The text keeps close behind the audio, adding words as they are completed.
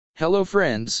Hello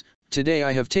friends, today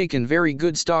I have taken very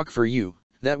good stock for you,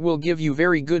 that will give you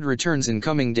very good returns in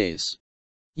coming days.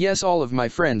 Yes, all of my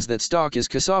friends, that stock is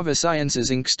Cassava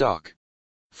Sciences Inc. stock.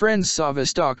 Friends, SAVA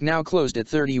stock now closed at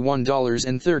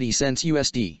 $31.30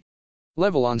 USD.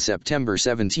 Level on September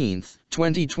 17,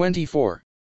 2024.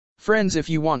 Friends, if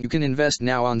you want, you can invest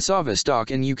now on SAVA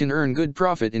stock and you can earn good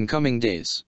profit in coming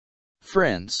days.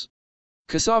 Friends,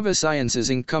 Cassava Sciences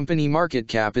Inc. company market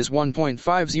cap is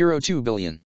 1.502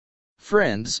 billion.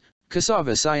 Friends,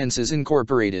 Cassava Sciences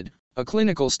Incorporated, a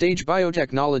clinical stage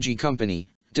biotechnology company,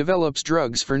 develops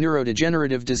drugs for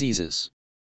neurodegenerative diseases.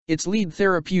 Its lead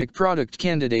therapeutic product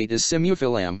candidate is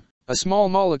simufilam, a small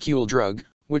molecule drug,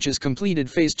 which has completed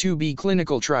phase 2b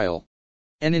clinical trial.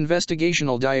 An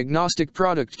investigational diagnostic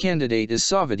product candidate is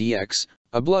SAVA-DX,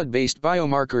 a blood-based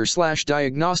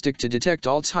biomarker/diagnostic to detect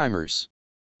Alzheimer's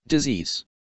disease.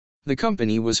 The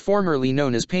company was formerly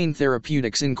known as Pain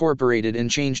Therapeutics Incorporated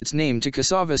and changed its name to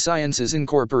Cassava Sciences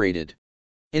Incorporated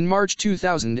in March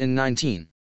 2019.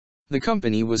 The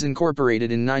company was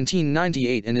incorporated in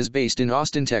 1998 and is based in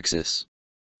Austin, Texas.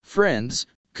 Friends,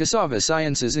 Cassava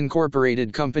Sciences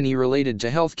Incorporated company related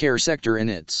to healthcare sector and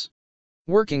its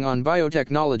working on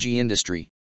biotechnology industry.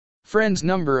 Friends,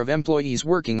 number of employees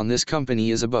working on this company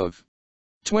is above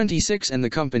 26 and the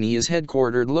company is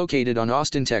headquartered located on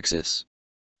Austin, Texas,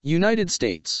 United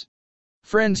States.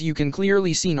 Friends, you can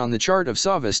clearly see on the chart of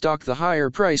SAVA stock the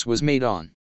higher price was made on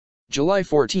July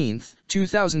 14,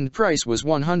 2000. Price was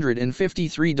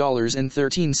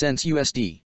 $153.13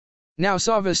 USD. Now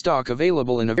SAVA stock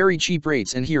available in a very cheap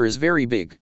rates, and here is very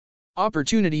big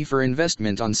opportunity for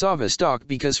investment on SAVA stock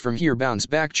because from here bounce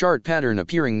back chart pattern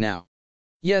appearing now.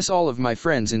 Yes, all of my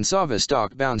friends, in SAVA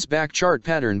stock bounce back chart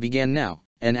pattern began now,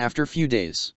 and after few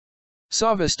days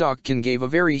SAVA stock can give a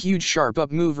very huge sharp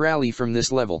up move rally from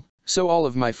this level. So all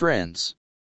of my friends,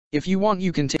 if you want,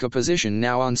 you can take a position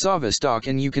now on SAVA stock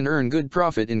and you can earn good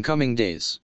profit in coming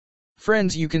days.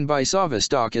 Friends, you can buy SAVA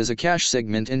stock as a cash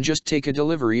segment and just take a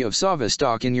delivery of SAVA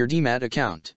stock in your demat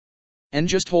account and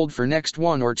just hold for next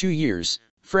 1 or 2 years.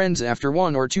 Friends, after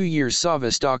 1 or 2 years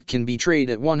SAVA stock can be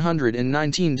traded at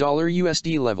 $119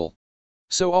 USD level.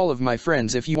 So all of my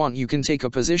friends, if you want, you can take a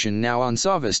position now on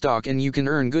SAVA stock and you can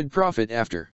earn good profit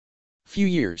after few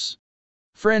years.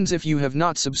 Friends, if you have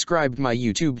not subscribed my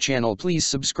YouTube channel, please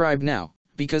subscribe now,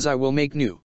 because I will make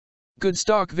new good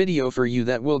stock video for you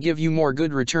that will give you more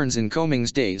good returns in coming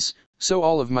days. So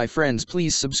all of my friends,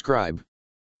 please subscribe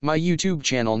my YouTube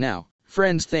channel now.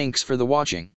 Friends, thanks for the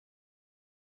watching.